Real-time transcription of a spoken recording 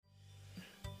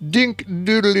Dink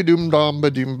doodly doom dom ba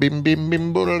dim bim bim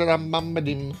bim boodle dum bum ba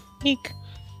dim. Eek.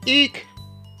 Eek.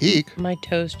 Eek. My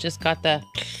toes just got the...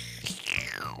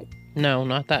 No,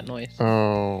 not that noise.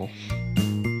 Oh.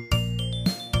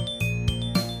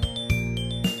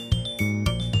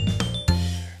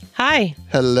 Hi.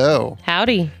 Hello.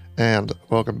 Howdy. And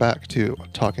welcome back to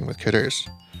Talking with Kidders.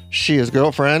 She is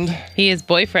girlfriend. He is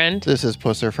boyfriend. This is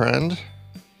Pusser friend.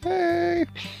 Hey.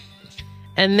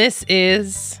 And this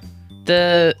is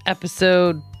the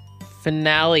episode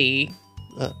finale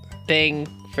thing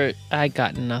for... I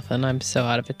got nothing. I'm so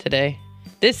out of it today.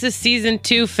 This is season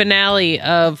 2 finale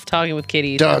of Talking with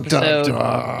Kitties. Dun, dun, Episode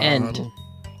dun. end.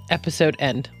 Episode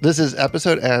end. This is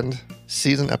episode end,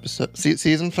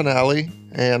 season finale,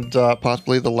 and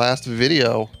possibly the last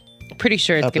video. Pretty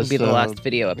sure it's going to be the Episode. last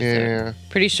video episode. Yeah.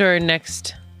 Pretty sure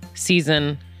next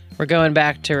season we're going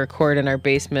back to record in our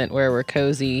basement where we're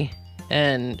cozy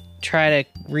and try to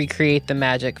recreate the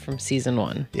magic from season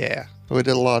 1. Yeah. We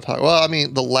did a lot of talk. Well, I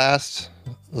mean, the last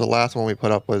one we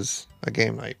put up was a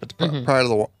game night, but prior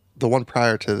to the one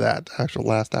prior to that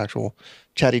actual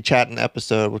chatting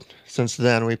episode, since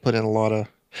then we put in a lot of...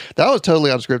 That was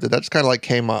totally unscripted. That just kind of like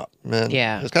came up, man.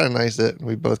 Yeah. It's kind of nice that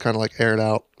we both kind of like aired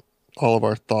out all of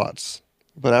our thoughts.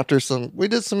 But after we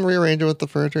did some rearranging with the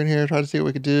furniture in here, try to see what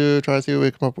we could do, try to see what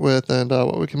we come up with, and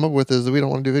what we came up with is that we don't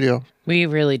want to do video. We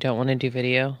really don't want to do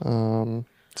video.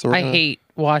 So we're I hate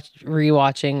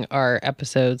rewatching our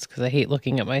episodes because I hate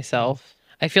looking at myself.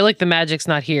 I feel like the magic's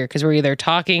not here because we're either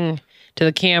talking to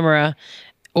the camera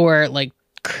or like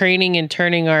craning and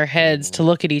turning our heads to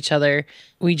look at each other.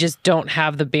 We just don't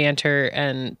have the banter,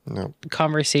 and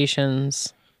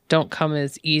conversations don't come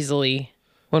as easily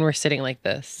when we're sitting like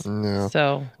this. No.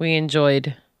 So we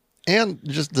enjoyed. And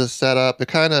just the setup, it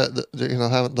kind of,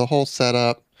 having the whole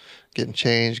setup, getting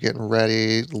changed, getting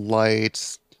ready,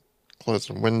 lights,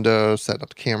 closing windows, setting up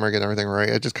the camera, getting everything right.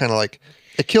 It just kind of like,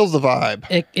 it kills the vibe.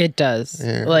 It does.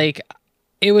 Yeah. Like,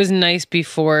 it was nice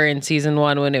before in season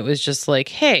 1 when it was just like,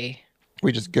 hey,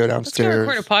 We just go let's go downstairs.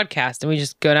 record a podcast, and we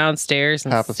just go downstairs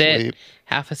and sit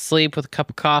half asleep with a cup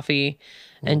of coffee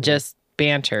and just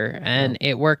banter. And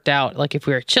it worked out. Like, if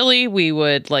we were chilly, we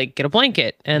would like get a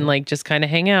blanket and like just kind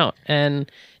of hang out.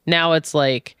 And now it's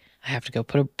like, I have to go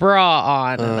put a bra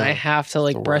on and I have to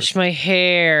like brush my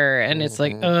hair. And it's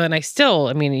like, and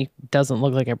I mean, it doesn't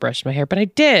look like I brushed my hair, but I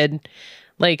did.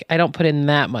 Like, I don't put in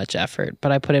that much effort,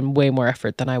 but I put in way more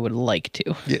effort than I would like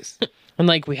to. Yes. And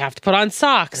like, we have to put on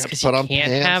socks because you put on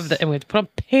can't pants. have the, and we have to put on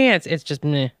pants. It's just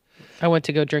meh. I went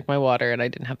to go drink my water and I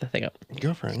didn't have the thing up.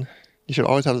 Girlfriend, you should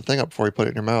always have the thing up before you put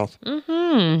it in your mouth.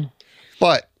 Mm-hmm.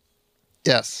 But,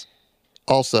 yes,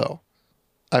 also,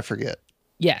 I forget.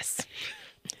 Yes.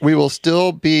 We will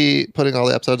still be putting all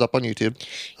the episodes up on YouTube.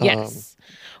 Yes.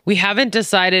 We haven't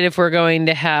decided if we're going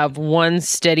to have one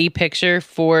steady picture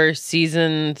for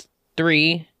season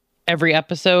 3 every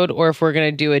episode, or if we're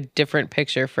going to do a different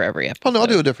picture for every episode. Oh, no, I'll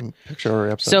do a different picture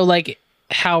every episode. So like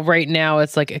how right now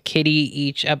it's like a kitty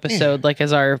each episode, like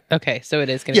as our, okay, so it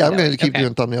is going to be I'm going to keep okay.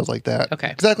 doing thumbnails like that. Okay.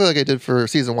 Exactly like I did for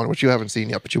season 1, which you haven't seen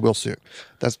yet, but you will soon.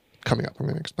 That's coming up. I'm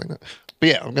going to explain that. But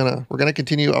yeah, we're going to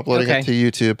continue uploading it to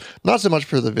YouTube. Not so much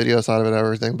for the video side of it and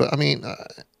everything, but I mean...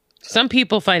 some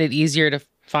people find it easier to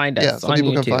find us on YouTube. Yeah, some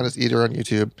people can find us either on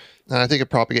YouTube. And I think it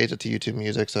propagates it to YouTube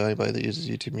Music, so anybody that uses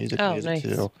YouTube Music can use it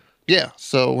too. Yeah,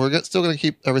 so we're still going to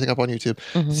keep everything up on YouTube.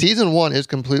 Season 1 is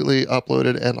completely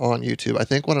uploaded and on YouTube. I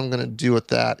think what I'm going to do with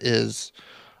that is...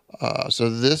 so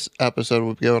this episode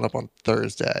will be going up on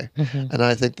Thursday. And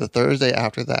I think the Thursday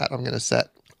after that, I'm going to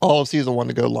set all of season 1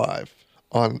 to go live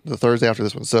on the Thursday after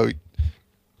this one. So...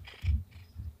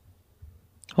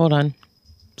 Hold on.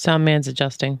 Sound man's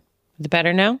adjusting. Is it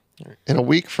better now? in a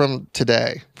week from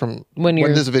today, from when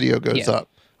this video goes up,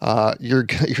 you're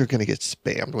going to get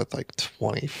spammed with like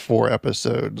 24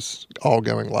 episodes all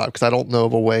going live, because I don't know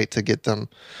of a way to get them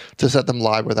to set them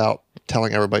live without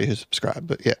telling everybody who's subscribed.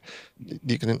 But yeah,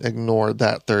 you can ignore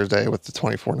that Thursday with the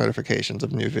 24 notifications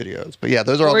of new videos. But yeah,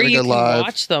 those are all going to go live.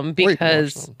 Watch them,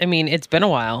 because I mean, it's been a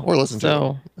while. Or listen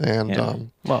to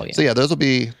them. And so yeah, those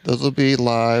will be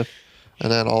live.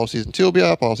 And then all of season 2 will be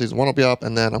up, all of season 1 will be up,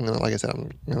 and then I'm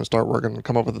gonna start working and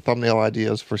come up with the thumbnail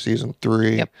ideas for season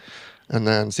 3. Yep. And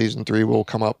then season 3 will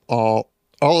come up all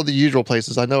of the usual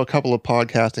places. I know a couple of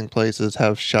podcasting places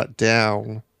have shut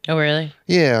down. Oh, really?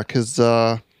 Yeah, because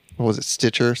what was it?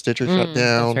 Stitcher shut down.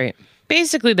 That's right.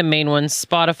 Basically, the main ones: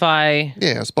 Spotify,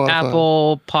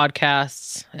 Apple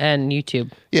Podcasts, and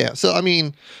YouTube. Yeah. So I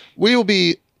mean, we will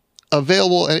be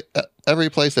available at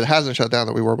every place that hasn't shut down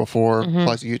that we were before,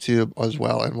 plus YouTube as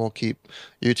well, and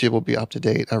YouTube will be up to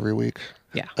date every week.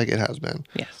 Yeah, like it has been.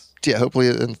 Yes. Yeah. Hopefully,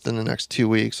 in the next 2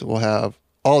 weeks, we'll have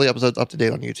all the episodes up to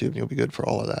date on YouTube, and you'll be good for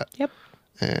all of that. Yep.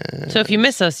 And so if you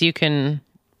miss us, you can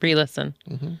re-listen.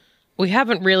 Mm-hmm. We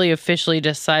haven't really officially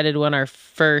decided when our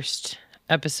first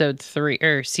episode 3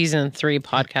 or season 3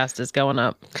 podcast is going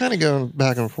up. Kind of going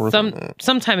back and forth.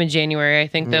 Sometime in January, I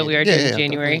think, though. We are doing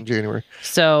January. In January.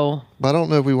 So, but I don't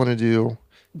know if we want to do.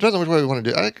 Depends on which way we want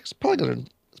to do. It's probably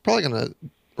gonna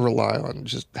rely on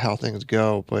just how things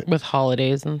go. But with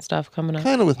holidays and stuff coming up.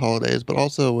 Kind of with holidays, but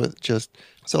also with just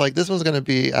so like this one's gonna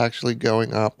be actually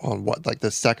going up on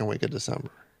the second week of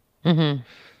December. Mm-hmm.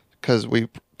 Because we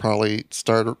probably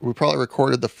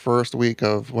recorded the first week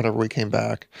of whenever we came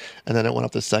back, and then it went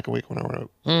up the second week whenever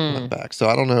we went back. So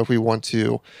I don't know if we want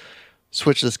to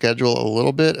switch the schedule a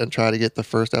little bit and try to get the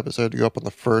first episode to go up on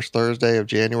the first Thursday of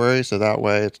January, so that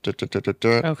way it's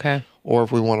okay. Or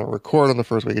if we want to record on the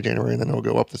first week of January and then it'll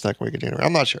go up the second week of January.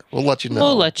 I'm not sure. We'll let you know.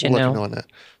 We'll let you know on that.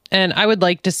 And I would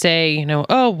like to say,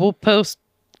 we'll post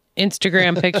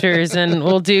Instagram pictures and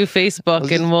we'll do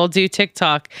Facebook and we'll do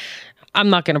TikTok. I'm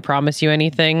not going to promise you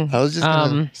anything. I was just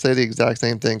going to say the exact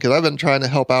same thing because I've been trying to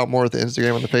help out more with the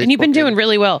Instagram and the Facebook. And you've been doing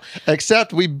really well.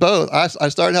 Except we both, I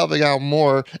started helping out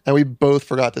more and we both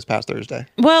forgot this past Thursday.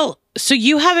 Well, so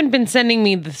you haven't been sending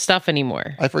me the stuff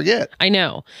anymore. I forget. I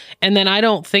know. And then I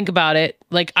don't think about it.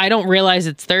 Like, I don't realize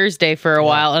it's Thursday for a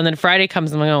while. And then Friday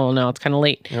comes and I'm like, oh, no, it's kind of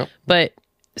late. Yep. But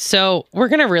so we're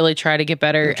going to really try to get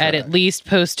better at least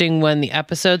posting when the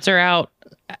episodes are out.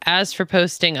 As for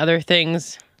posting other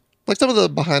things... Like some of the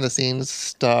behind the scenes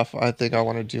stuff, I think I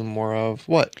want to do more of.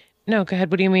 What? No, go ahead.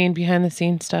 What do you mean behind the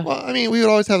scenes stuff? Well, I mean, we would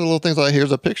always have the little things like,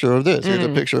 here's a picture of this, here's a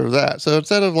picture of that. So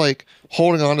instead of like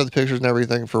holding on to the pictures and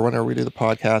everything for whenever we do the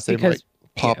podcast, they might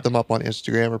pop them up on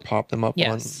Instagram or pop them up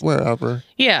on wherever.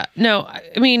 Yeah. No,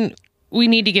 I mean, we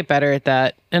need to get better at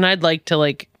that. And I'd like to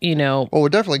Well, we're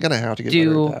definitely going to have to get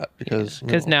better at that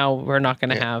because now we're not going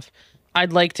to have.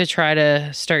 I'd like to try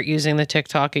to start using the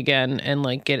TikTok again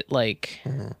and get like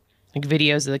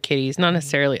videos of the kitties, not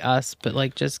necessarily us, but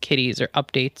like just kitties or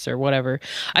updates or whatever.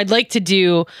 I'd like to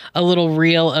do a little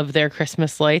reel of their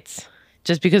Christmas lights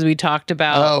just because we talked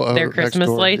about their Christmas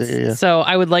lights. Yeah. So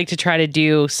I would like to try to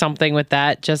do something with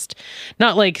that. Just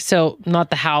not not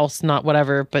the house, not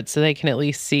whatever, but so they can at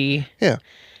least see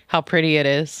how pretty it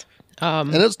is.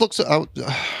 And it looks,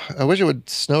 I wish it would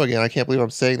snow again. I can't believe I'm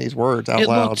saying these words out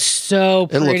loud. It looks so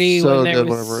pretty when it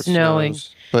was snowing.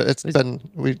 But it's been,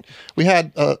 we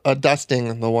had a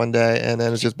dusting the one day, and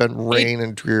then it's just been rain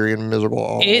and dreary and miserable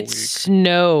all week. It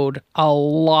snowed a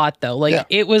lot, though.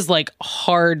 It was like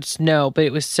hard snow, but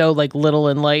it was so little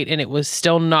and light, and it was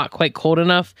still not quite cold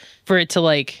enough for it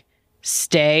to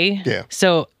stay. Yeah.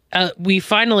 So we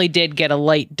finally did get a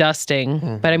light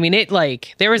dusting, but I mean,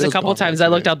 there was a couple times I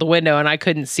looked out the window and I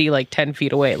couldn't see 10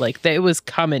 feet away. It was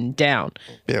coming down.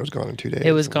 Yeah, it was gone in 2 days.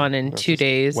 It was gone in 2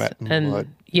 days. Wet and mud.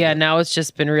 Yeah, now it's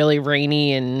just been really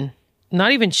rainy and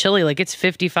not even chilly. It's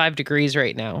 55 degrees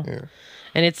right now. Yeah.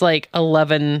 And it's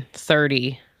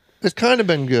 11:30. It's kind of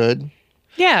been good.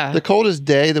 Yeah. The coldest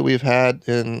day that we've had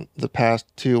in the past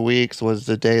 2 weeks was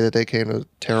the day that they came to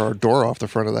tear our door off the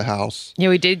front of the house. Yeah,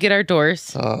 we did get our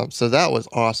doors. So that was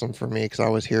awesome for me because I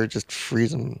was here just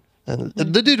freezing. And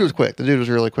the dude was quick. The dude was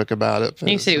really quick about it. And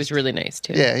you said he was really nice,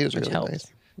 too. Yeah, he was really nice.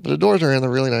 But the doors are in.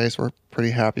 They're really nice. We're pretty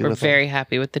happy with them. We're very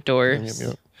happy with the doors.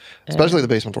 Yep. Especially the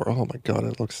basement door. Oh my God,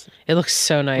 it looks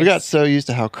so nice. We got so used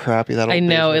to how crappy that old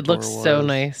basement door was. I know, it looks so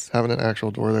nice. Having an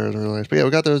actual door there is really nice. But yeah, we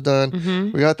got those done.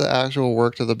 Mm-hmm. We got the actual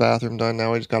work to the bathroom done.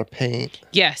 Now we just got to paint.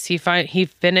 Yes, he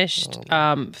finished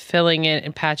filling it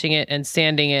and patching it and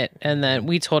sanding it, and then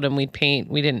we told him we'd paint.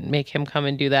 We didn't make him come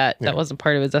and do that. Yeah. That wasn't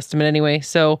part of his estimate anyway.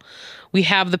 So we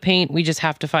have the paint. We just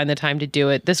have to find the time to do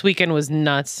it. This weekend was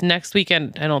nuts. Next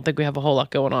weekend, I don't think we have a whole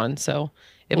lot going on, so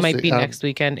it might be next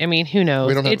weekend. I mean, who knows?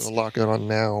 We don't have a lot going on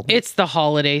now. It's the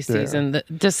holiday season.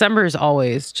 December is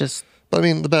always just But I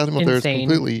mean, the bathroom up there is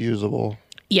completely usable.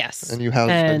 Yes. And you have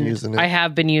been using it. I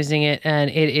have been using it, and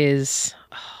it is,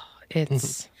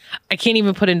 I can't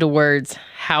even put into words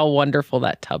how wonderful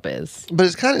that tub is. But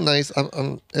it's kind of nice.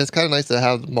 It's kind of nice to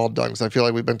have them all done because I feel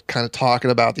like we've been kind of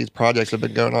talking about these projects that have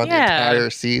been going on the entire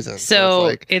season.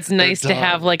 So it's nice to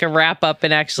have a wrap up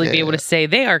and actually be able to say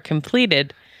they are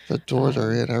completed. The doors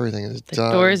are in. Everything is done.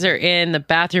 The doors are in. The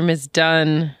bathroom is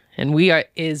done, and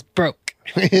is broke.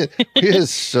 It is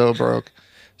so broke.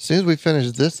 As soon as we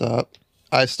finished this up,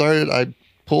 I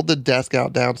pulled the desk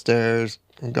out downstairs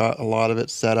and got a lot of it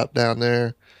set up down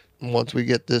there. And once we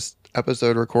get this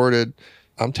episode recorded,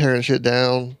 I'm tearing shit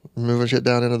down, moving shit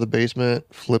down into the basement,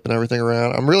 flipping everything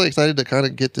around. I'm really excited to kind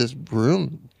of get this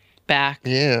room back.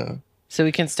 Yeah. So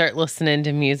we can start listening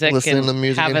to music. In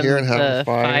here and having the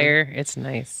fire. It's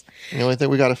nice. The only thing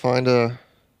we got to find a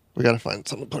We got to find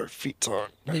something to put our feet on.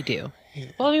 We do. Yeah.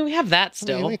 Well, I mean, we have that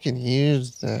still. I mean, we can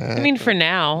use that. I mean, for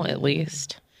now, at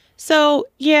least. So,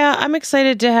 yeah, I'm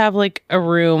excited to have like a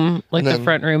room, like the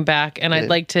front room back. And I'd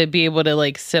like to be able to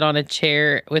like sit on a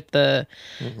chair with the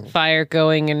fire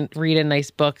going and read a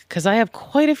nice book. Because I have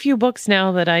quite a few books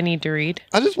now that I need to read.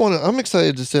 I'm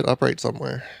excited to sit upright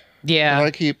somewhere. Yeah. And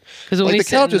I keep, because like the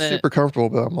couch is super comfortable,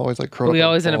 but I'm always like curled up. We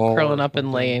always end up curling up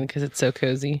and laying because it's so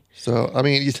cozy. So, I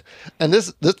mean, and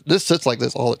this sits like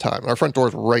this all the time. Our front door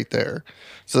is right there.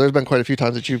 So there's been quite a few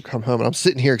times that you come home and I'm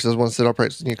sitting here because I just want to sit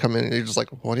upright. And you come in and you're just like,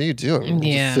 what are you doing?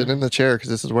 Yeah. Just sitting in the chair because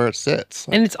this is where it sits.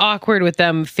 And it's awkward with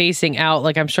them facing out.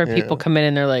 Like, I'm sure people come in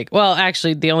and they're like, well,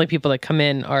 actually, the only people that come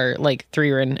in are like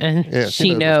Threerin, and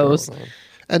she knows.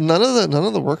 And none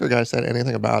of the worker guys said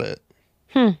anything about it.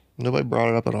 Nobody brought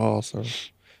it up at all. So,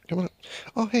 come on.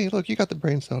 Oh, hey, look, you got the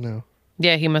brain cell now.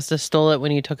 Yeah, he must have stole it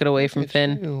when you took it away from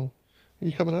Finn. Are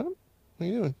you coming up? What are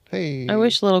you doing? Hey. I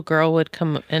wish little girl would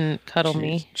come and cuddle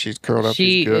me. She's curled up.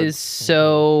 She is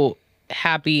so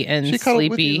happy and sleepy. She cuddled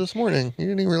with you this morning. You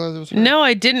didn't even realize it was her. No,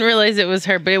 I didn't realize it was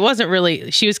her, but it wasn't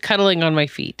really. She was cuddling on my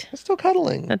feet. It's still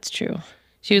cuddling. That's true.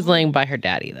 She was laying by her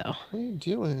daddy, though. What are you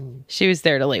doing? She was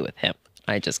there to lay with him.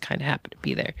 I just kind of happened to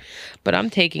be there. But I'm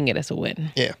taking it as a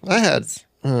win. Yeah, I had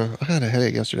a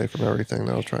headache yesterday from everything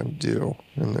that I was trying to do,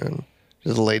 and then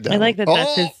just laid down. I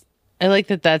like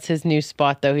that that's his new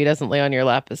spot, though. He doesn't lay on your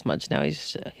lap as much now.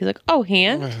 He's like, oh,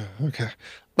 hand. Okay.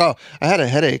 Oh, I had a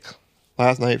headache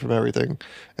last night from everything,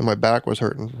 and my back was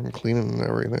hurting from cleaning and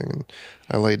everything. And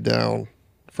I laid down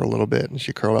for a little bit, and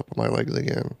she curled up on my legs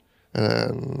again.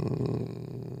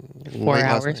 And then 4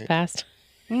 hours passed.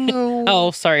 No.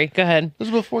 Oh, sorry. Go ahead. This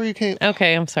was before you came.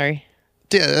 Okay, I'm sorry.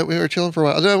 Yeah, we were chilling for a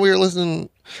while. Then we were listening.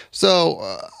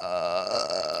 So.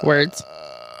 Words.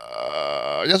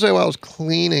 Yesterday while I was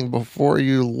cleaning before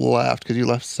you left, because you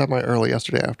left semi-early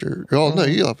yesterday after. Oh, no,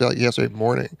 you left like yesterday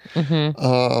morning.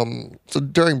 So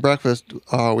during breakfast,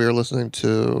 we were listening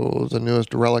to the newest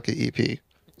Relica EP.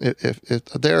 If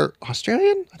they're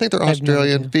Australian, I think they're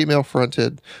Australian, female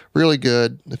fronted, really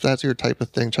good. If that's your type of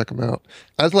thing, check them out.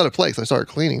 I just let it play because I started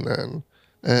cleaning then,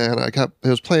 and it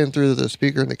was playing through the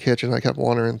speaker in the kitchen. I kept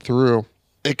wandering through.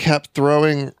 It kept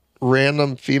throwing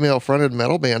random female fronted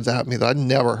metal bands at me that I'd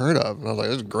never heard of, and I was like,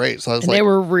 "This is great." So I was they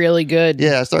were really good.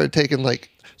 Yeah, I started taking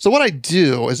So what I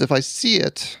do is if I see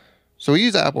it, so we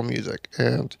use Apple Music,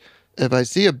 and if I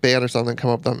see a band or something come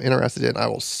up that I'm interested in, I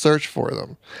will search for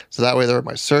them. So that way they're in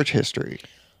my search history.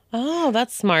 Oh,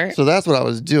 that's smart. So that's what I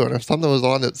was doing. If something was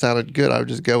on that sounded good, I would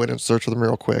just go in and search for them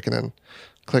real quick and then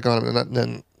click on them. And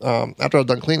then after I was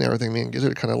done cleaning everything, me and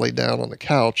Gizzard kind of laid down on the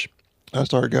couch. I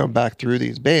started going back through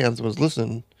these bands and was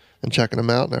listening and checking them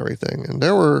out and everything. And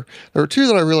there were two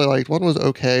that I really liked. One was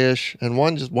okay-ish, and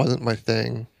one just wasn't my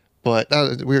thing. But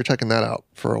we were checking that out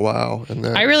for a while. And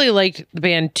then I really liked the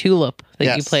band Tulip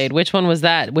that you played. Which one was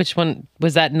that? Which one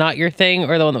was that not your thing,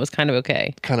 or the one that was kind of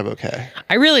okay? Kind of okay.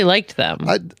 I really liked them.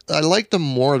 I liked them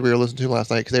more as we were listening to them last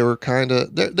night because they were kind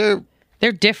of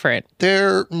they're different.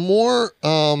 They're more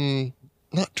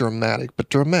not dramatic, but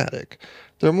dramatic.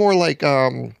 They're more like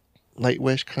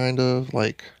Nightwish kind of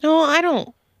like. No, I don't.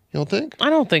 You don't think? I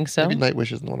don't think so. Maybe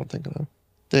Nightwish isn't what I'm thinking of.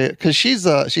 Because she's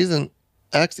an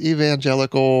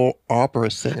ex-evangelical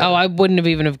opera singer. Oh, I wouldn't have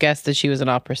even guessed that she was an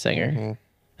opera singer.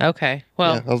 Okay.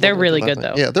 Well, they're really good,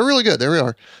 though. Yeah, they're really good. There we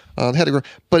are.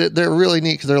 But they're really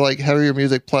neat because they're like heavier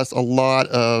music plus a lot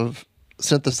of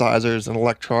synthesizers and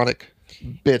electronic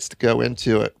bits to go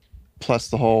into it, plus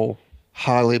the whole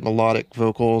highly melodic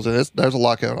vocals. And there's a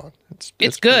lot going on.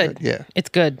 It's good. Yeah. It's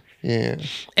good. Yeah.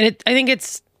 And I think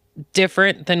it's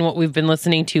different than what we've been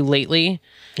listening to lately.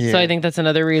 Yeah. So I think that's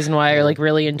another reason why I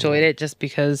really enjoyed it, just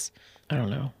because I don't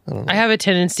know. I have a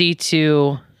tendency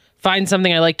to find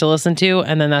something I like to listen to,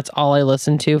 and then that's all I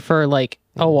listen to for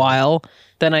a while.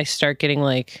 Then I start getting all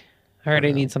right,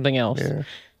 I need something else. Yeah.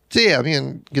 So yeah, me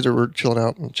and Gizzard were chilling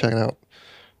out and checking out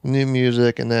new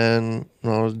music, and then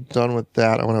when I was done with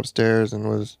that, I went upstairs and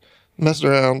was messing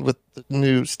around with the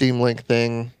new Steam Link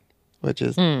thing, which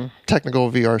is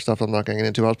technical VR stuff I'm not going to get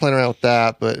into. I was playing around with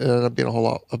that, but it ended up being a whole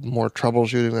lot of more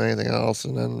troubleshooting than anything else.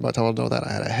 And then by the time I was done with that,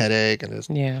 I had a headache and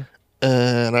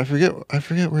and I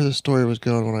forget where the story was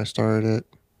going when I started it.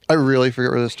 I really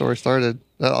forget where the story started.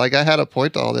 I had a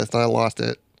point to all this and I lost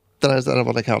it. Then I was up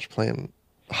on the couch playing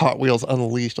Hot Wheels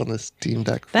Unleashed on the Steam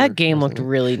Deck. That game looked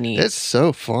really neat. It's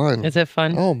so fun. Is it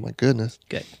fun? Oh my goodness.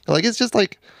 Good. It's just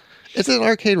it's an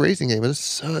arcade racing game. It's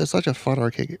such a fun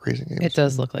arcade racing game. It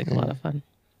does look like a lot of fun.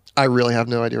 I really have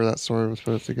no idea where that story was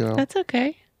supposed to go. That's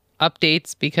okay.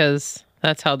 Updates, because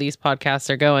that's how these podcasts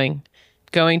are going.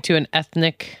 Going to an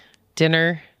ethnic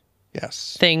dinner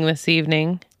thing this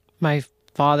evening. My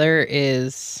father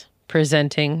is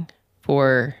presenting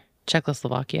for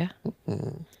Czechoslovakia.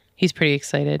 Mm-hmm. He's pretty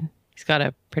excited. He's got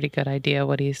a pretty good idea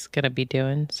what he's going to be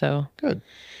doing. So good.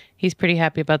 He's pretty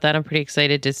happy about that. I'm pretty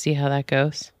excited to see how that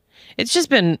goes. It's just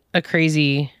been a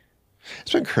crazy...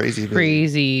 It's been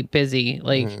crazy busy.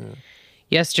 Like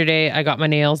yesterday I got my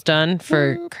nails done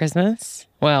for Christmas.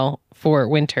 Well, for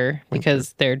winter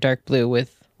because they're dark blue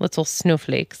with little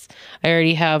snowflakes. I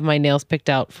already have my nails picked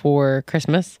out for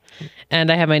Christmas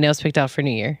and I have my nails picked out for New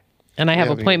Year. And I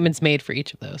have appointments made for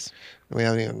each of those. We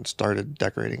haven't even started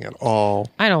decorating at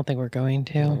all. I don't think we're going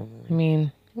to. I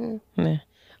mean, nah.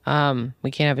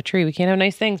 We can't have a tree. We can't have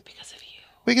nice things because of you.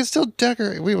 We can still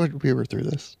decorate. We were through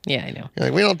this. Yeah, I know.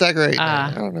 Like, we don't decorate.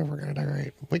 I don't know if we're gonna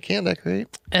decorate. We can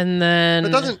decorate. And then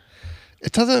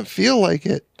it doesn't feel like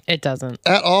it. It doesn't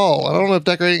at all. I don't know if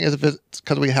decorating is if it's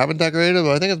because we haven't decorated,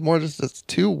 but I think it's more just it's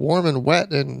too warm and wet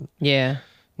and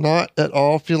not at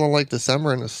all feeling like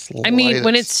December in the slightest. I mean,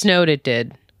 when it snowed, it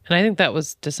did, and I think that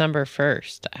was December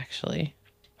 1st, actually.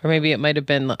 Or maybe it might have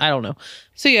been, I don't know.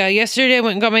 So yeah, yesterday I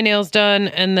went and got my nails done,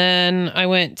 and then I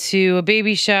went to a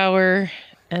baby shower,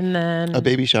 and then... A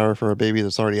baby shower for a baby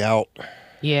that's already out.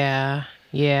 Yeah.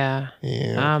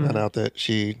 Found out that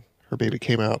her baby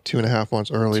came out 2.5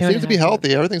 months early. Seems to be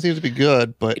healthy. Everything seems to be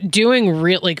good, but...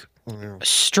 Doing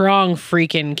strong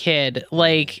freaking kid.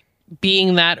 Like,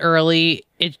 being that early,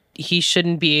 he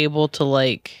shouldn't be able to,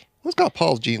 like... Well, it's got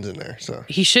Paul's genes in there, so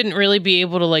he shouldn't really be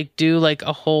able to like do like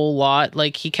a whole lot.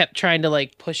 Like he kept trying to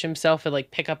like push himself and like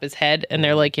pick up his head, and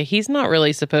they're like, yeah, he's not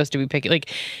really supposed to be picking.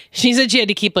 Like she said, she had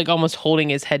to keep like almost holding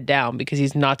his head down because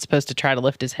he's not supposed to try to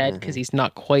lift his head because he's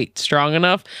not quite strong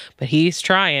enough. But he's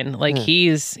trying. Like he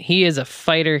is a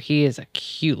fighter. He is a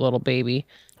cute little baby.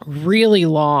 Really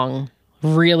long,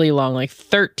 like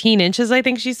 13 inches, I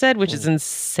think she said, which is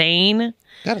insane.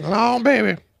 That's a long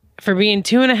baby. For being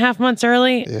 2.5 months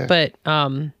early. Yeah. But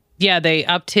they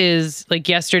upped his, like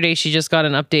yesterday she just got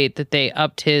an update that they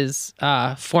upped his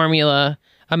formula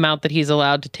amount that he's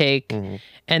allowed to take.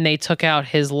 And they took out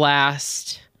his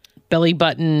last belly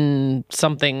button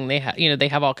something. They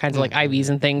have all kinds of like IVs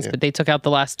and things, but they took out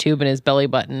the last tube in his belly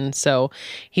button. So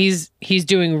he's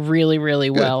doing really,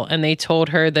 really well. And they told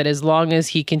her that as long as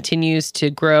he continues to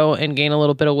grow and gain a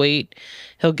little bit of weight,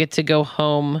 he'll get to go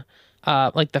home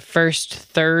like the first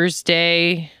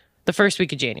Thursday, the first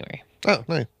week of January. Oh,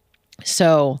 nice.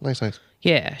 So nice.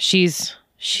 Yeah, she's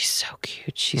so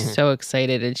cute. She's so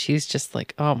excited, and she's just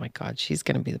like, oh my God, she's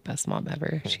gonna be the best mom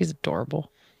ever. She's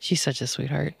adorable. She's such a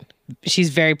sweetheart. She's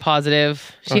very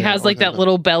positive. She has like that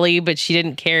little belly, but she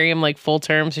didn't carry him like full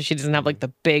term, so she doesn't have like the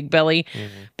big belly.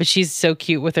 But she's so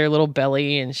cute with her little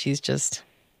belly, and she's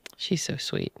so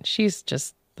sweet. She's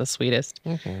just the sweetest.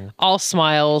 All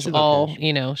smiles,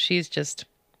 she's just,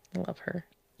 I love her.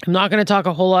 I'm not going to talk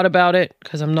a whole lot about it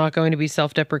because I'm not going to be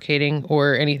self-deprecating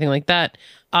or anything like that.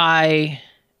 I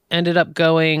ended up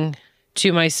going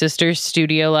to my sister's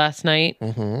studio last night.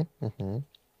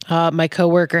 My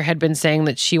coworker had been saying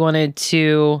that she wanted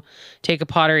to take a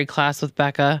pottery class with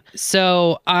Becca.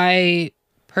 So I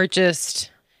purchased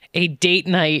a date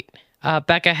night.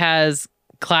 Becca has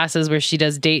classes where she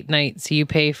does date night, so you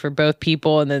pay for both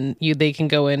people, and then they can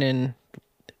go in and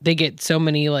they get so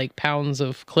many like pounds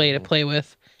of clay to play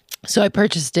with. So I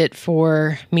purchased it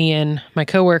for me and my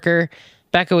coworker.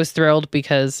 Becca was thrilled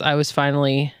because I was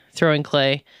finally throwing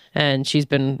clay, and she's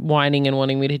been whining and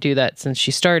wanting me to do that since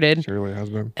she started. She really has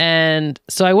been. And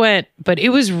so I went, but it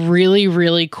was really,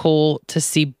 really cool to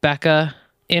see Becca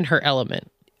in her element.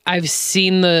 I've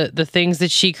seen the things that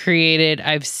she created.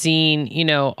 I've seen,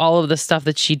 all of the stuff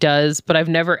that she does, but I've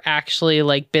never actually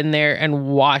like been there and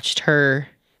watched her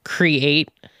create.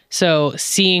 So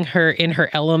seeing her in her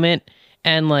element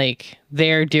and like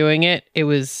they're doing it, it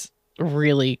was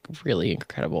really, really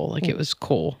incredible. Like it was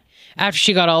cool. After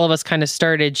she got all of us kind of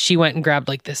started, she went and grabbed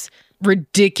like this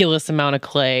ridiculous amount of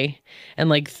clay and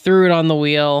like threw it on the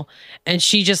wheel. And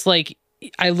she just like,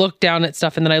 I looked down at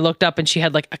stuff and then I looked up and she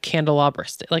had like a candelabra,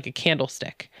 like a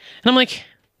candlestick. And I'm like,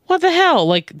 what the hell?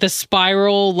 Like the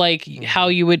spiral, like how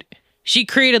you would, she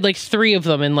created like 3 of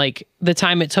them in like the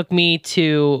time it took me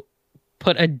to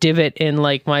put a divot in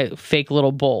like my fake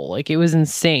little bowl. Like it was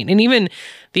insane. And even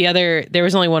there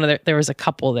was only one other, there was a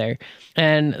couple there.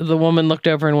 And the woman looked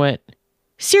over and went,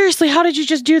 seriously, how did you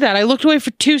just do that? I looked away for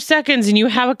 2 seconds and you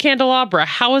have a candelabra.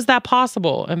 How is that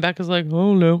possible? And Becca's like,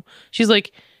 oh no. She's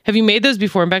like, have you made those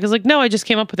before? And Becca's like, no, I just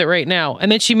came up with it right now.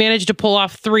 And then she managed to pull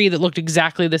off 3 that looked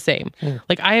exactly the same.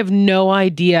 Like, I have no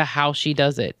idea how she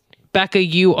does it. Becca,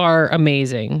 you are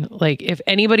amazing. Like, if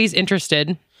anybody's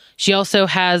interested, she also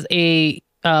has a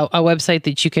website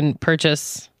that you can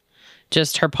purchase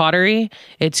just her pottery.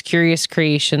 It's Curious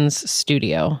Creations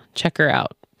Studio. Check her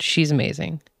out. She's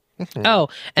amazing. Oh,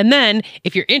 and then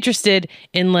if you're interested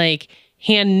in like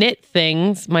hand knit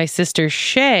things, my sister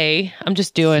Shay, I'm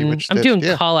doing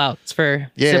call outs for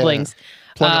siblings.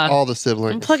 Plugging all the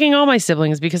siblings. I'm plugging all my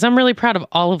siblings because I'm really proud of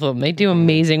all of them. They do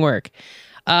amazing work.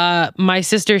 My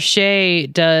sister Shay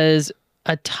does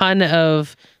a ton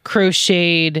of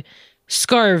crocheted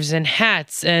scarves and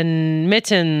hats and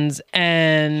mittens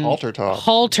and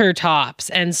halter tops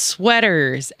and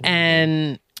sweaters,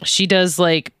 and she does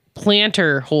like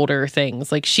planter holder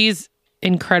things. Like, she's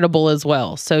incredible as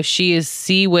well. So she is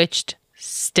Sea Witched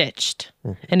Stitched,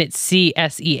 and it's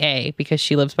CSEA because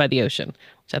she lives by the ocean,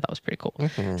 which I thought was pretty cool.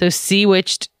 So Sea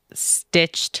Witched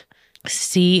Stitched,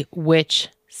 Sea Witch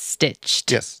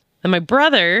Stitched. Yes. And my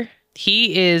brother,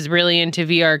 he is really into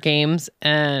VR games,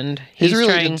 and he's really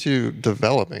trying into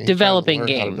developing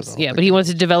games. Yeah, but he wants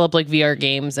to develop like VR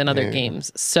games and other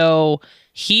games. So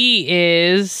he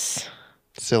is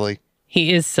silly.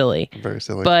 He is silly. Very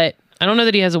silly. But I don't know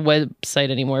that he has a website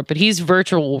anymore, but he's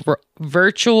Virtual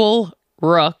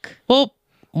Rook. We'll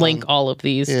link all of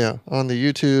these. Yeah, on the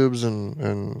YouTubes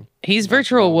and he's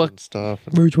Virtual Rook stuff.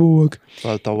 Virtual Rook.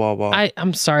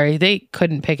 I'm sorry, they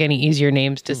couldn't pick any easier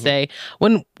names to say.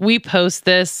 When we post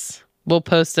this, we'll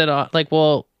post it on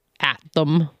we'll at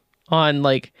them on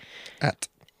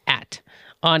at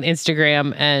on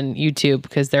Instagram and YouTube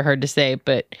because they're hard to say.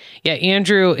 But yeah,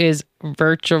 Andrew is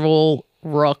Virtual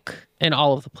Rook in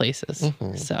all of the places.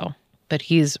 So, but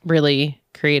he's really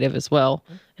creative as well.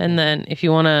 And then if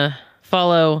you want to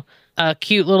follow a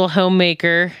cute little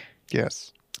homemaker,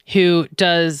 yes, who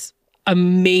does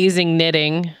amazing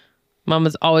knitting.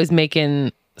 Mama's always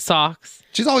making socks.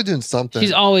 She's always doing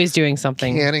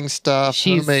something. Canning stuff,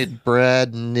 homemade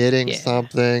bread, knitting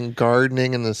something,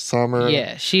 gardening in the summer.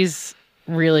 Yeah, she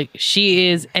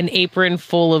is an apron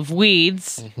full of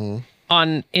weeds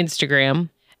on Instagram.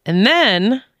 And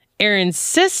then Erin's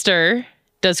sister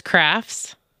does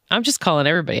crafts. I'm just calling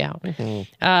everybody out.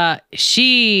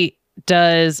 She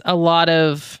does a lot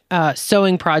of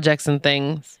sewing projects and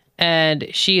things, and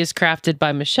she is crafted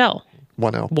by Michelle.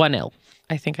 1L.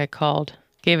 I think I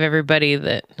gave everybody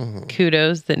that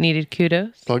kudos that needed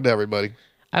kudos. Plugged everybody.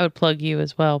 I would plug you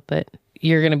as well, but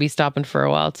you're going to be stopping for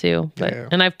a while too.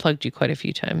 And I've plugged you quite a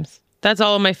few times. That's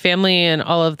all of my family and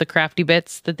all of the crafty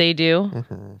bits that they do.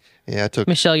 Yeah,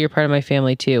 Michelle, you're part of my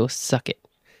family too. Suck it.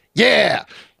 Yeah.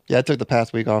 Yeah, I took the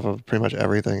past week off of pretty much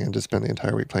everything and just spent the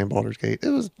entire week playing Baldur's Gate. It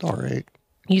was all right.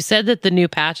 You said that the new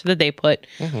patch that they put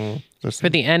for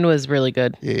the end was really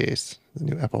good. Yes, the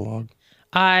new epilogue.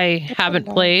 I haven't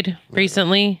played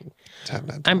recently.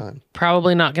 I'm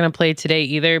probably not going to play today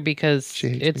either because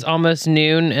it's almost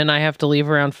noon and I have to leave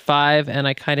around 5, and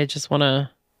I kind of just want to...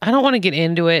 I don't want to get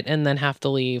into it and then have to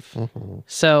leave.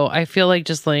 So I feel like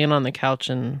just laying on the couch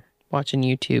and watching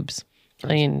YouTubes.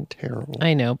 Playing terrible.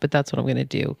 I know, but that's what I'm going to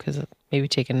do because maybe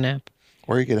take a nap.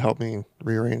 Or you could help me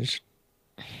rearrange.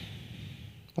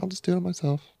 I'll just do it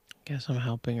myself. Guess I'm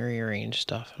helping rearrange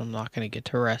stuff. I'm not going to get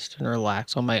to rest and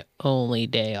relax on my only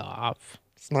day off.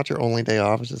 It's not your only day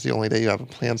off. It's just the only day you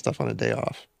haven't planned stuff on a day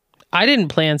off. I didn't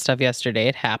plan stuff yesterday.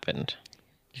 It happened.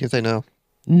 You can say no.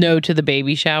 No to the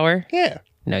baby shower? Yeah.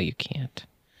 No, you can't.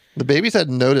 The baby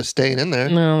said no to staying in there.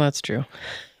 No, that's true.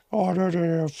 Order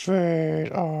their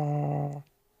feet. Oh.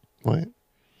 What?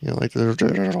 You know, like the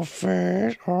little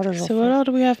feet. So what all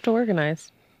do we have to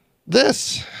organize?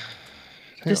 This.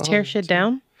 Just tear shit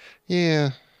down?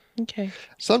 Yeah. Okay.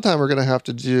 Sometime we're gonna have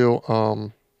to do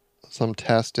some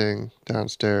testing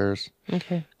downstairs.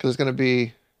 Okay. Because it's gonna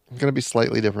be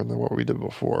slightly different than what we did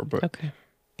before, but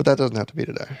that doesn't have to be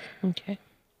today. Okay.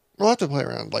 We'll have to play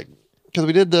around, because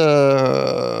we did the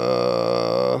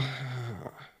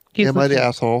Am I the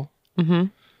Asshole?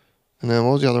 And then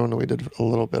what was the other one that we did a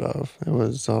little bit of? It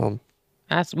was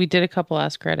we did a couple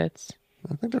Ask Credits.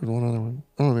 I think there was one other one.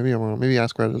 I don't know, maybe I'm wrong. Maybe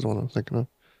Ask Credit is the one I'm thinking of.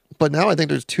 But now I think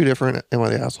there's 2 different Am I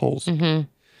the Assholes.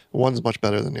 One's much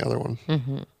better than the other one.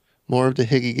 More of the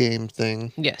Higgy game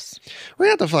thing. Yes. We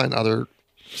have to find other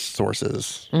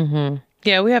sources.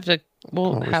 Yeah, we'll have to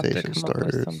come up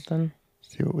with something.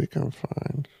 See what we can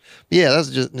find. But yeah, that's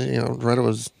just, Reddit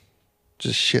was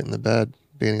just shit in the bed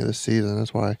beginning of the season.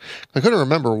 That's why I couldn't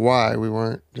remember why we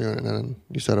weren't doing it. And then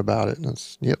you said about it, and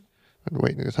it's I'm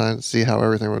waiting the time to see how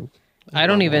everything would. I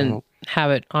don't even have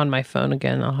it on my phone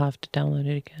again. I'll have to download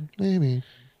it again. Maybe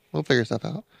we'll figure stuff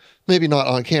out. Maybe not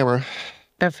on camera.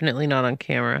 Definitely not on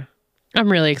camera.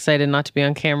 I'm really excited not to be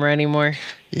on camera anymore.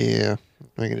 Yeah,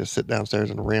 we can just sit downstairs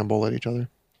and ramble at each other.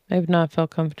 I've not felt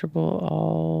comfortable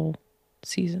all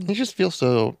season. You just feel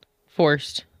so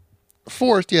forced.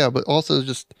 Yeah, but also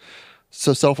just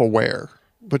so self-aware,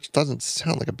 which doesn't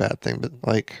sound like a bad thing, but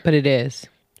like. But it is.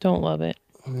 Don't love it.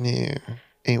 Yeah,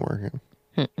 ain't working.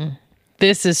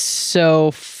 This is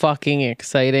so fucking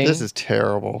exciting. This is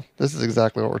terrible. This is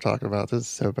exactly what we're talking about. This is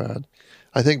so bad.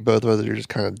 I think both of us are just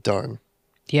kind of done.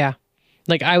 Yeah.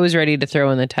 Like, I was ready to throw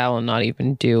in the towel and not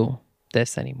even do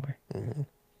this anymore. Mm-hmm.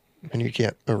 And you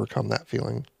can't overcome that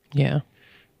feeling. Yeah.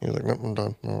 You're like, nope, I'm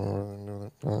done.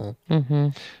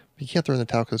 You can't throw in the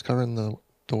towel because it's covering the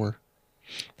door.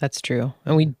 That's true.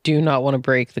 And we do not want to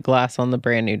break the glass on the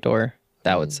brand new door.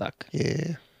 That would suck.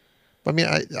 Yeah. I mean,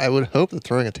 I would hope that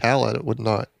throwing a towel at it would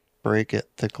not break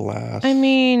the glass. I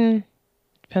mean,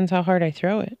 depends how hard I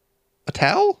throw it. A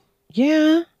towel?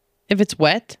 Yeah. If it's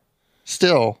wet.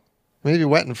 Still. Maybe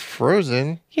wet and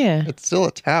frozen. Yeah. It's still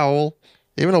a towel.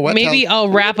 Even a wet towel. Maybe I'll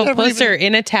wrap a pusser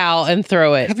in a towel and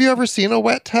throw it. Have you ever seen a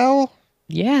wet towel?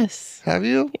 Yes. Have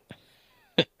you?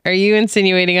 Are you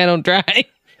insinuating I don't dry?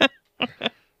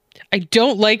 I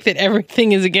don't like that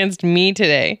everything is against me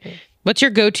today. What's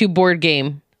your go-to board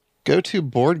game? Go-to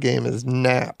board game is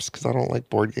naps because I don't like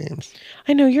board games.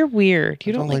 I know, you're weird.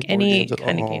 You don't like any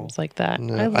kind of games like that.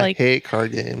 No, I hate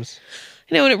card games.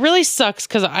 I know, and it really sucks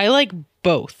because I like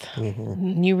both.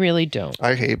 Mm-hmm. You really don't.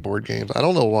 I hate board games. I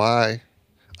don't know why.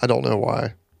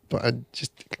 But I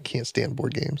just can't stand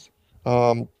board games.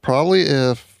 Probably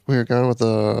if we were going with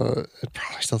it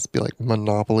probably still be like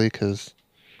Monopoly because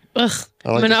I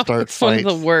like Monopoly's one of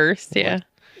the worst. Yeah.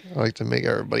 I like to make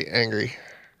everybody angry.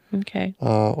 Okay.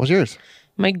 What's yours?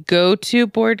 My go-to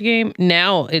board game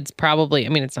now, it's probably, I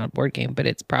mean, it's not a board game, but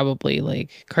it's probably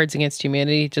like Cards Against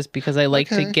Humanity, just because I like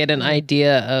to get an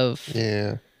idea of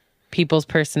people's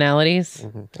personalities.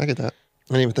 Mm-hmm. I get that.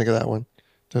 I didn't even think of that one.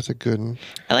 That's a good one.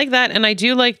 I like that, and I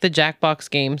do like the Jackbox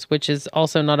games, which is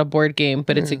also not a board game,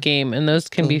 but it's a game, and those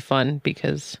can be fun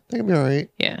because they can be all right.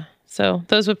 Yeah. So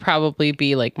those would probably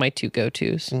be like my two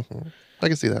go-tos. Mm-hmm. I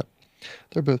can see that.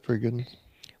 They're both pretty good.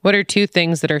 What are two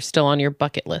things that are still on your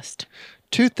bucket list?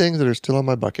 Two things that are still on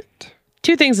my bucket.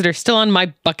 Two things that are still on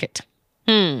my bucket.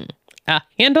 A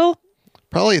handle?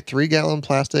 Probably 3-gallon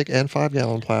plastic and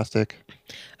 5-gallon plastic.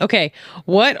 Okay.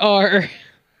 What are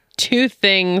two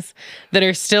things that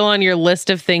are still on your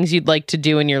list of things you'd like to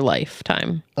do in your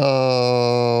lifetime?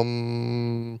 Ireland.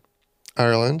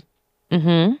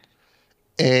 Mm-hmm.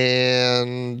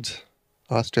 And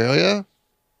Australia.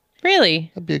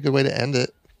 Really? That'd be a good way to end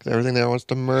it. Because everything there wants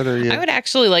to murder you. I would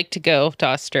actually like to go to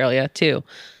Australia too.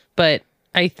 But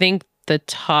I think the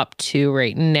top two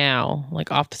right now,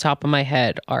 like off the top of my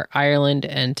head, are Ireland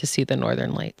and to see the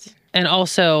Northern Lights. And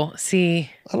also see...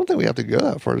 I don't think we have to go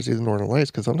that far to see the Northern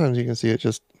Lights because sometimes you can see it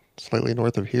just slightly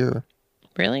north of here.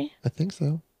 Really? I think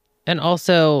so. And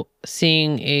also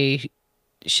seeing a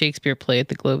Shakespeare play at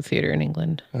the Globe Theatre in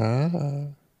England.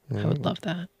 I would love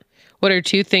that. What are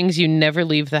two things you never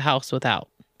leave the house without?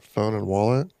 Phone and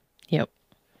wallet. Yep.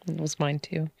 That was mine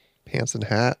too. Pants and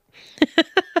hat.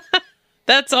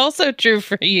 That's also true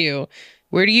for you.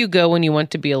 Where do you go when you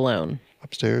want to be alone?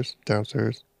 Upstairs,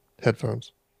 downstairs,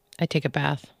 headphones. I take a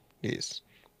bath. Yes.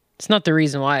 It's not the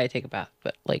reason why I take a bath,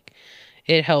 but like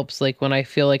it helps like when I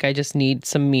feel like I just need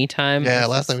some me time. Yeah,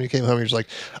 last time when you came home, you're just like,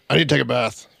 I need to take a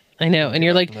bath. I know. And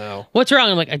you're like, no. What's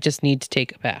wrong? I'm like, I just need to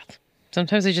take a bath.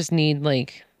 Sometimes I just need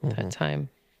like that time.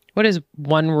 What is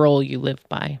one rule you live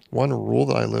by? One rule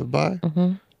that I live by?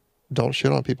 Don't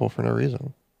shit on people for no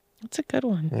reason. That's a good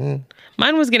one.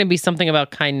 Mine was going to be something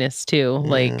about kindness too.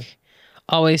 Like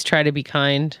always try to be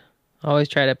kind. Always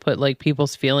try to put like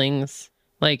people's feelings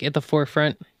like at the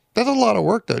forefront. That's a lot of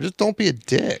work though. Just don't be a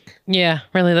dick. Yeah,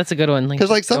 really. That's a good one. Because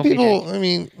like some people, I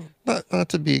mean, not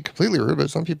to be completely rude, but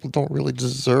some people don't really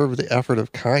deserve the effort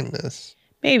of kindness.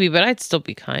 Maybe, but I'd still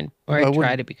be kind. Or I'd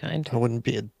try to be kind. I wouldn't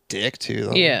be a dick to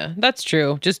them. Yeah, that's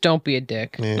true. Just don't be a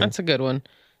dick. Yeah. That's a good one.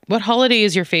 What holiday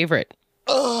is your favorite?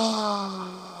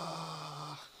 My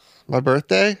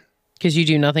birthday? Because you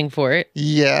do nothing for it?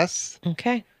 Yes.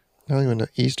 Okay. I don't even know.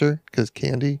 Easter? Because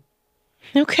candy?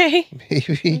 Okay.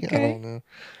 Maybe. Okay. I don't know.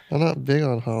 I'm not big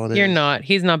on holidays. You're not.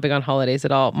 He's not big on holidays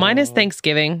at all. Mine is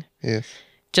Thanksgiving. Yes.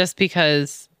 Just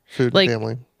because... Food and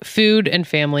family. Food and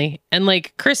family. And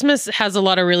like Christmas has a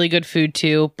lot of really good food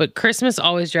too, but Christmas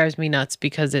always drives me nuts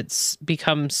because it's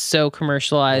become so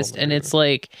commercialized and it's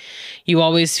like you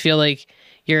always feel like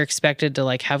you're expected to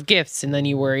like have gifts and then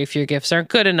you worry if your gifts aren't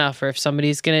good enough or if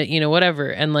somebody's gonna, you know, whatever.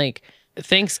 And like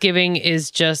Thanksgiving is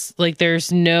just like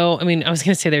there's no, I mean, I was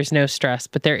gonna say there's no stress,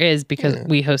 but there is because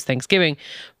we host Thanksgiving.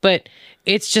 But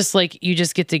it's just like you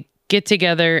just get to get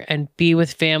together and be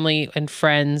with family and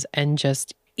friends and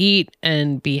just eat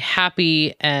and be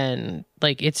happy. And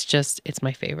like, it's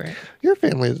my favorite. Your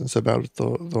family isn't so bad with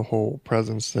the whole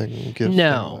presents thing.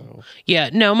 No. Yeah.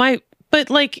 No, but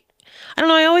like, I don't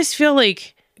know. I always feel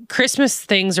like Christmas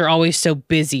things are always so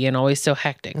busy and always so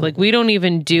hectic. Like we don't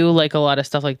even do like a lot of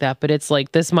stuff like that, but it's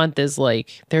like this month is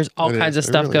like there's all kinds of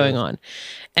stuff going on.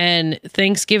 And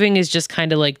Thanksgiving is just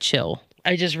kind of like chill.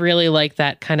 I just really like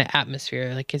that kind of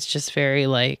atmosphere. Like it's just very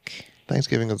like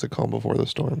Thanksgiving is the calm before the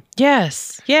storm.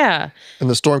 Yes. Yeah. And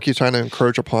the storm keeps trying to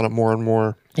encroach upon it more and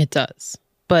more. It does.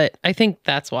 But I think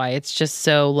that's why it's just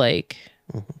so like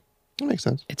That makes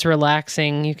sense. It's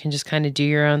relaxing. You can just kind of do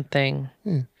your own thing.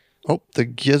 Oh, the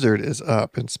gizzard is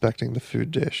up inspecting the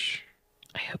food dish.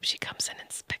 I hope she comes and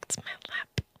inspects my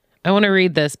lap. I want to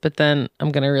read this, but then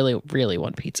I'm going to really, really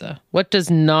want pizza. What does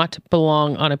not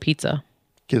belong on a pizza?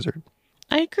 Gizzard.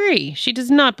 I agree. She does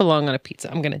not belong on a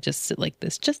pizza. I'm going to just sit like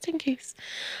this just in case.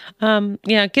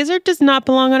 Yeah, gizzard does not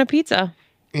belong on a pizza.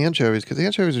 Anchovies, because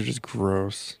anchovies are just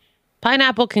gross.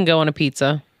 Pineapple can go on a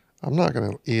pizza. I'm not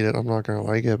going to eat it. I'm not going to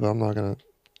like it, but I'm not going to...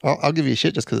 I'll give you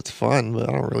shit just because it's fun, but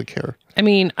I don't really care. I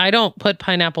mean, I don't put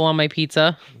pineapple on my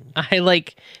pizza. I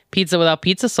like pizza without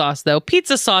pizza sauce, though.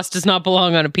 Pizza sauce does not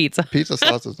belong on a pizza. Pizza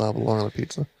sauce does not belong on a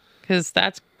pizza. Because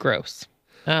that's gross.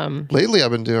 Lately, I've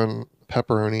been doing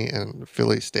pepperoni and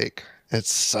Philly steak.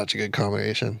 It's such a good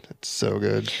combination. It's so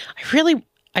good.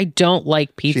 I don't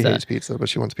like pizza. She hates pizza, but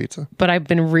she wants pizza. But I've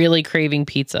been really craving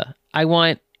pizza. I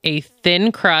want a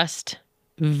thin crust,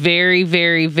 very,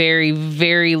 very, very,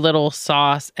 very little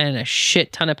sauce, and a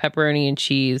shit ton of pepperoni and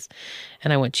cheese.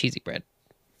 And I want cheesy bread.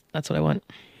 That's what I want.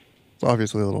 It's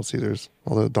obviously Little Caesars,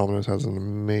 although Domino's has an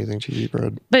amazing cheesy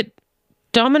bread. But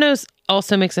Domino's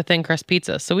also makes a thin crust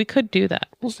pizza, so we could do that.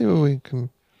 We'll see what we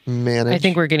can manage. I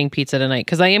think we're getting pizza tonight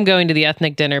because I am going to the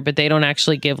ethnic dinner, but they don't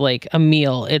actually give like a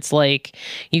meal. It's like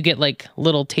you get like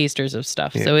little tasters of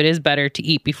stuff. Yeah. So it is better to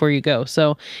eat before you go.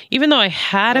 So even though I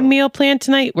had a meal planned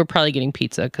tonight, we're probably getting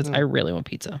pizza because I really want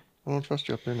pizza. I don't trust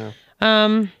you up there now.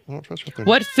 I don't trust you up there.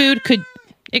 What food could...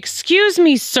 Excuse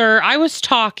me, sir. I was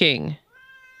talking.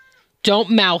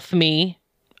 Don't mouth me.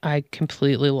 I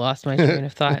completely lost my train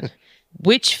of thought.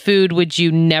 Which food would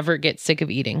you never get sick of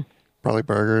eating? Probably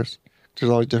burgers. There's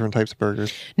always different types of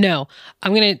burgers. No,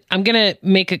 I'm gonna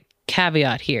make a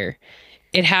caveat here.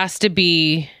 It has to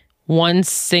be one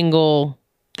single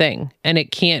thing, and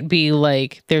it can't be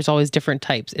like there's always different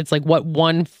types. It's like what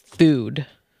one food.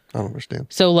 I don't understand.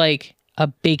 So like a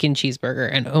bacon cheeseburger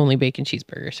and only bacon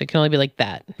cheeseburger. So it can only be like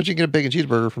that. But you can get a bacon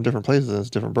cheeseburger from different places and it's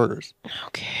different burgers.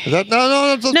 Okay. Is that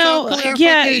no?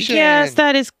 Yes,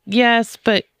 that is yes,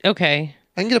 but okay.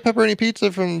 I can get a pepperoni pizza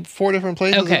from 4 different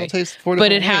places. Okay. And it'll taste 4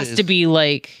 different ways. But it has to be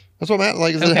like... That's what I'm at.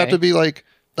 Like, does it have to be like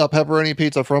a pepperoni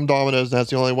pizza from Domino's? That's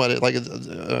the only one. Like,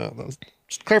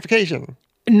 just clarification.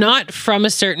 Not from a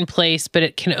certain place, but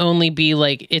it can only be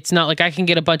like... It's not like I can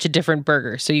get a bunch of different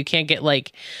burgers. So you can't get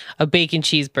like a bacon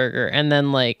cheeseburger and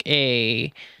then like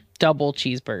a double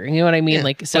cheeseburger. You know what I mean? Yeah.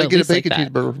 Like, so I get a bacon like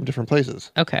cheeseburger from different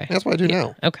places. Okay. That's what I do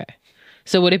now. Okay.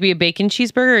 So would it be a bacon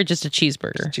cheeseburger or just a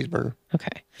cheeseburger? Just a cheeseburger.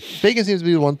 Okay. Bacon seems to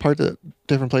be the one part that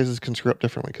different places can screw up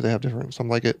differently because they have different. Some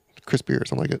like it crispier,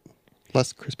 some like it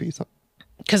less crispy.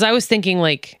 Because I was thinking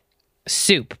like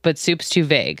soup, but soup's too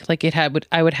vague. Like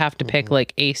I would have to pick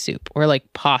like a soup or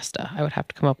like pasta. I would have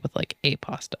to come up with like a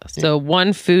pasta. Yeah. So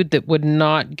one food that I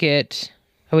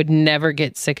would never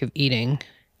get sick of eating.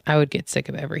 I would get sick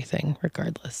of everything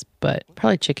regardless, but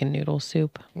probably chicken noodle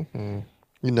soup. Mm-hmm.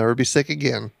 You'd never be sick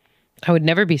again. I would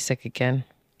never be sick again.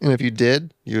 And if you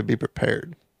did, you would be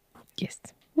prepared. Yes.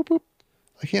 Whoop, whoop.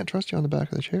 I can't trust you on the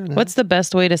back of the chair now. What's the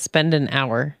best way to spend an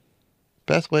hour?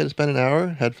 Best way to spend an hour?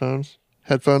 Headphones.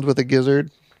 Headphones with a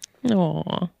gizzard.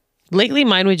 Aw. Lately,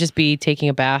 mine would just be taking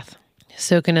a bath,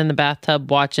 soaking in the bathtub,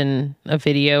 watching a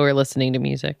video or listening to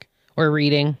music or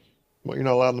reading. Well, you're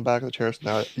not allowed in the back of the chair, so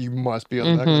now you must be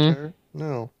on the back of the chair?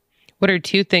 No. What are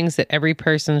 2 things that every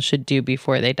person should do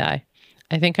before they die?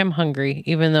 I think I'm hungry.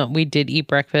 Even though we did eat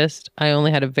breakfast, I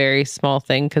only had a very small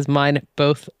thing because mine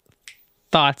both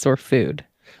thoughts were food.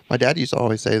 My dad used to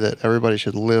always say that everybody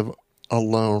should live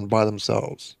alone by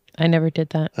themselves. I never did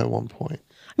that. At one point.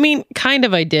 I mean, kind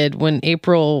of I did when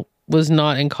April was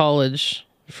not in college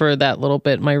for that little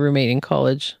bit, my roommate in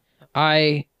college.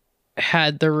 I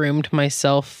had the room to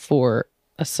myself for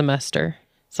a semester.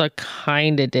 So I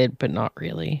kind of did, but not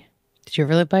really. Did you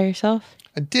ever live by yourself?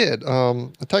 I did. I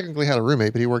technically had a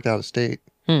roommate, but he worked out of state.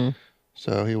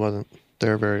 So he wasn't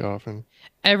there very often.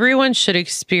 Everyone should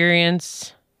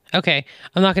experience... Okay,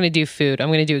 I'm not going to do food. I'm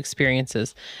going to do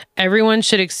experiences. Everyone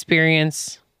should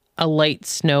experience a light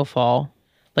snowfall.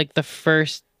 Like the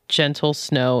first gentle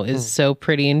snow is so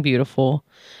pretty and beautiful.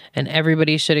 And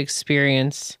everybody should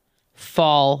experience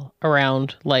fall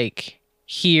around like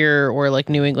here or like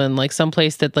New England, like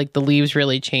someplace that like the leaves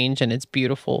really change and it's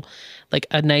beautiful, like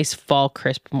a nice fall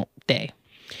crisp day.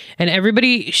 And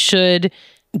everybody should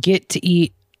get to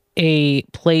eat a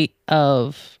plate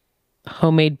of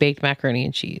homemade baked macaroni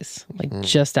and cheese, like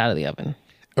just out of the oven.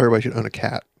 Everybody should own a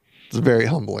cat. It's very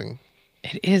humbling.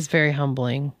 It is very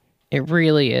humbling. It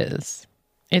really is.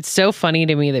 It's so funny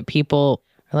to me that people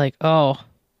are like, oh,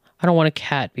 I don't want a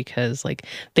cat because like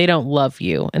they don't love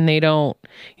you and they don't,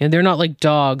 they're not like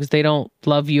dogs. They don't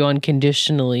love you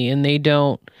unconditionally and they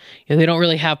don't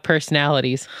really have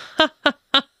personalities.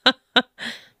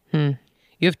 You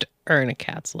have to earn a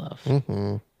cat's love.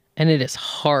 And it is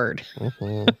hard.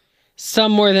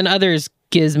 Some more than others,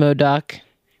 Gizmo Duck.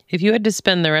 If you had to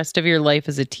spend the rest of your life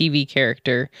as a TV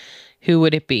character, who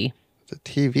would it be? It's a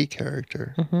TV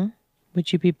character.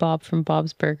 Would you be Bob from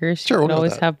Bob's Burgers? Sure. You would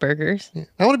always have burgers. Yeah.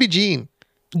 I want to be Gene.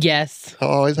 Yes. I'll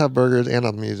always have burgers and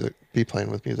I'll be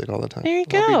playing with music all the time. There you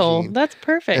go. That's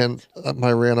perfect. And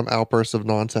my random outbursts of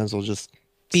nonsense will just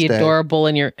be stay. Adorable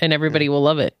and everybody will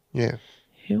love it. Yeah.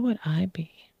 Who would I be?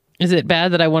 Is it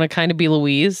bad that I want to kind of be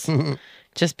Louise?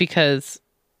 Just because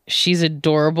she's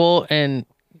adorable and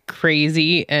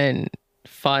crazy and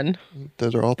fun.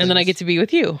 Those are all things. And then I get to be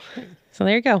with you. So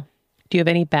there you go. Do you have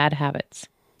any bad habits?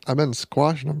 I've been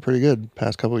squashing them pretty good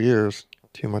past couple of years.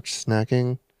 Too much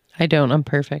snacking. I don't. I'm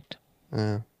perfect.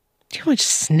 Yeah. Too much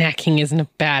snacking isn't a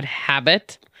bad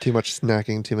habit. Too much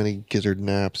snacking, too many gizzard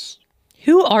naps.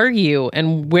 Who are you?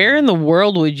 And where in the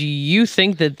world would you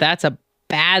think that that's a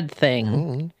bad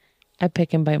thing? I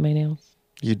pick and bite my nails.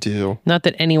 You do. Not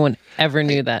that anyone ever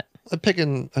knew that. I'm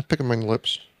picking my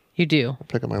lips. You do. I'm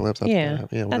picking my lips.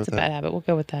 That's That's a bad habit. We'll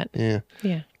go with that. Yeah.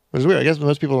 Yeah. It's weird. I guess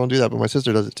most people don't do that, but my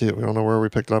sister does it too. We don't know where we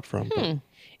picked it up from.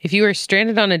 If you were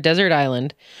stranded on a desert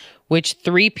island, which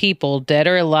 3 people, dead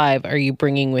or alive, are you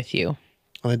bringing with you?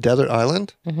 On a desert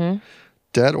island?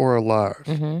 Dead or alive?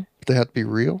 But they have to be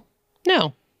real?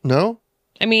 No. No?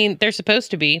 I mean, they're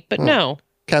supposed to be, but no.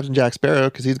 Captain Jack Sparrow,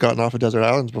 because he's gotten off of desert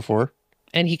islands before.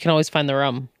 And he can always find the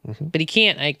rum. But he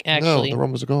can't, actually. No, the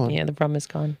rum is gone. Yeah, the rum is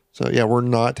gone. So, yeah, we're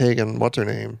not taking, what's her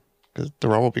name? Because the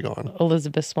rum will be gone.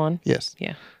 Elizabeth Swann? Yes.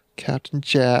 Yeah. Captain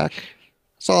Jack.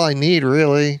 That's all I need,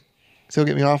 really. So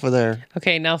get me off of there.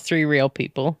 Okay, now 3 real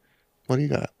people. What do you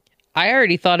got? I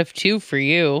already thought of 2 for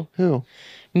you. Who?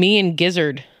 Me and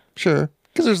Gizzard. Sure.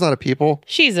 Gizzard's not a people.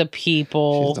 She's a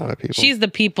people. She's not a people. She's the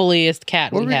peopleiest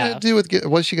cat what we have. What are we going to do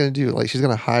with... What's she going to do? Like, she's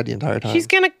going to hide the entire time. She's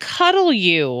going to cuddle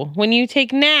you when you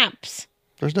take naps.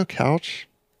 There's no couch.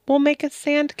 We'll make a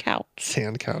sand couch.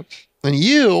 Sand couch. And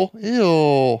you?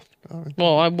 Ew.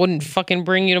 Well, I wouldn't fucking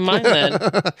bring you to mine then.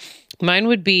 Mine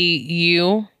would be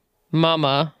you,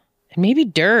 Mama, and maybe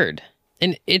Dird.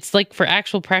 And it's like for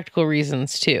actual practical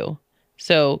reasons too.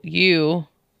 So you,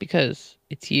 because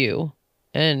it's you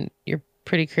and you're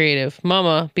pretty creative.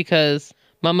 Mama, because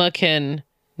Mama can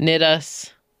knit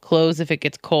us clothes if it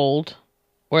gets cold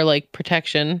or like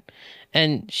protection.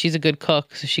 And she's a good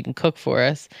cook, so she can cook for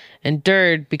us. And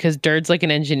Dird, because Dird's like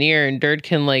an engineer and Dird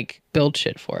can like build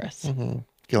shit for us.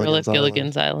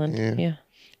 Gilligan's Island. Yeah.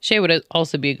 Shay would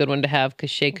also be a good one to have because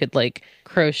Shay could like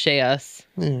crochet us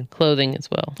clothing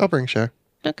as well. I'll bring Shay.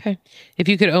 Okay. If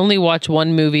you could only watch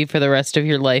one movie for the rest of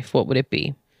your life, what would it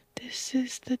be? This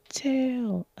is the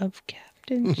tale of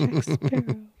Captain Jack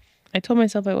Sparrow. I told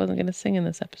myself I wasn't going to sing in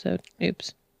this episode.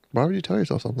 Oops. Why would you tell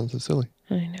yourself something so silly?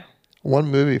 I know. One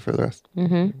movie for the rest.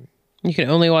 You can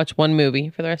only watch one movie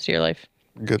for the rest of your life.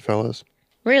 Goodfellas.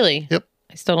 Really? Yep.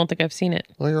 I still don't think I've seen it.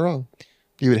 Well, you're wrong.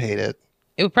 You would hate it.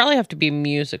 It would probably have to be a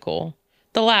musical.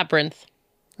 The Labyrinth.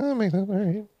 Oh, make that all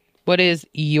right. What is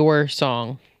your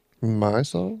song? My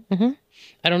song?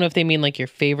 I don't know if they mean like your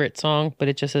favorite song, but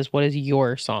it just says, what is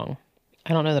your song?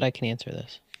 I don't know that I can answer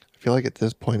this. I feel like at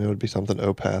this point it would be something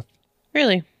Opeth.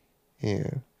 Really?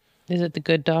 Yeah. Is it The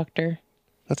Good Doctor?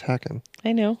 That's hacking.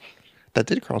 I know. That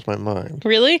did cross my mind.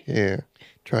 Really? Yeah.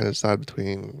 Trying to decide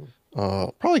between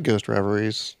probably Ghost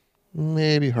Reveries,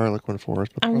 maybe Harlequin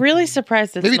Forest. I'm really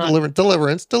surprised it's maybe not.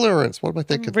 Deliverance. What am I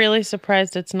thinking? I'm really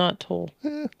surprised it's not Toll.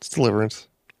 It's Deliverance.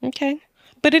 Okay.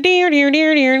 But a near.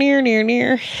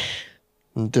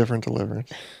 Different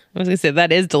Deliverance. I was going to say,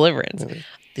 that is Deliverance.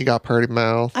 You got Purty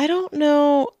Mouth. I don't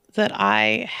know that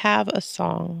I have a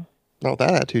song. Not with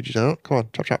that attitude, you don't. Come on,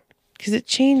 chop. Because it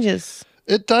changes.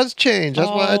 It does change. That's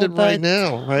what I did right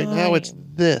now. Time. Right now, it's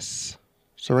this.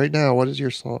 So right now, what is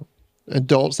your song? And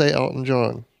don't say Elton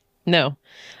John. No.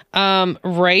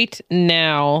 Right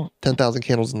now. 10,000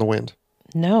 Candles in the Wind.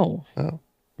 No. Oh.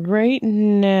 Right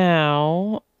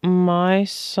now, my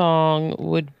song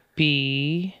would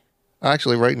be...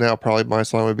 Actually, right now, probably my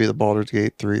song would be the Baldur's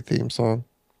Gate 3 theme song.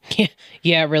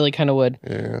 Yeah, it really kind of would.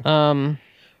 Yeah.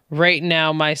 Right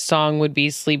now, my song would be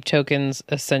Sleep Token's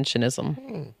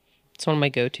Ascensionism. It's one of my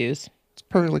go-tos. It's a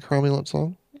perfectly cromulent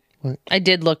song. I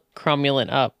did look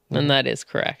cromulent up, and that is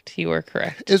correct. You were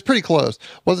correct. It was pretty close.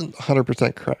 Wasn't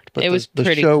 100% correct, but it was the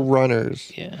pretty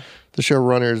showrunners. Yeah. The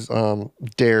showrunners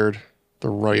dared the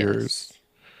writers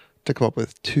to come up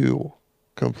with 2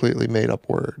 completely made-up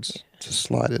words to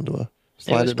slide into a.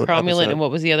 It was cromulent, and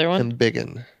what was the other one?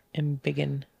 Embiggen.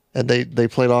 Embiggen. And they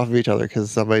played off of each other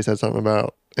because somebody said something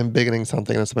about embiggening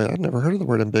something, and somebody, I've never heard of the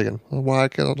word embiggen. Well, why? I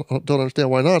don't understand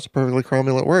why not. It's a perfectly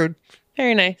cromulent word.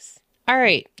 Very nice. All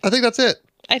right. I think that's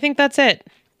it.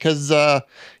 Because,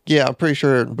 yeah, I'm pretty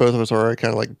sure both of us are already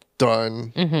kind of like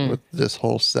done with this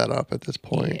whole setup at this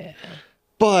point. Yeah.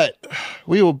 But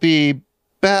we will be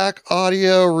back,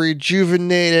 audio,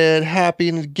 rejuvenated, happy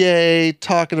and gay,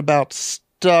 talking about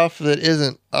stuff that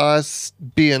isn't us,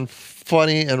 being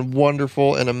funny and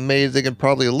wonderful and amazing and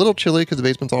probably a little chilly because the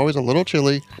basement's always a little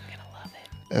chilly.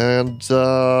 I'm going to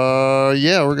love it. And,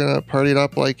 yeah, we're going to party it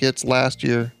up like it's last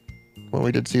year. When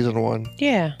we did season 1.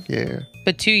 Yeah. Yeah.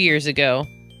 But 2 years ago.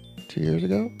 2 years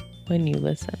ago? When you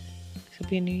listen. It'll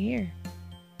be a new year.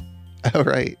 Oh,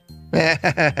 right.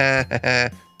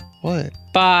 What?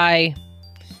 Bye.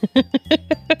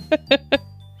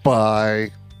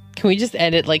 Bye. Can we just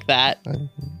end it like that?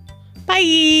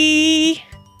 Bye.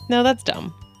 No, that's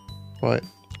dumb. What?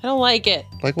 I don't like it.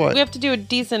 Like what? We have to do a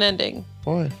decent ending.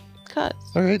 Why? Cut.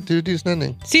 All right, do a decent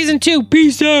ending. Season 2,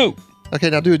 peace out. Okay,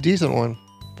 now do a decent one.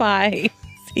 Bye.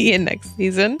 See you next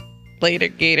season. Later,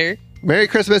 Gator. Merry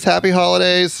Christmas, happy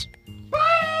holidays.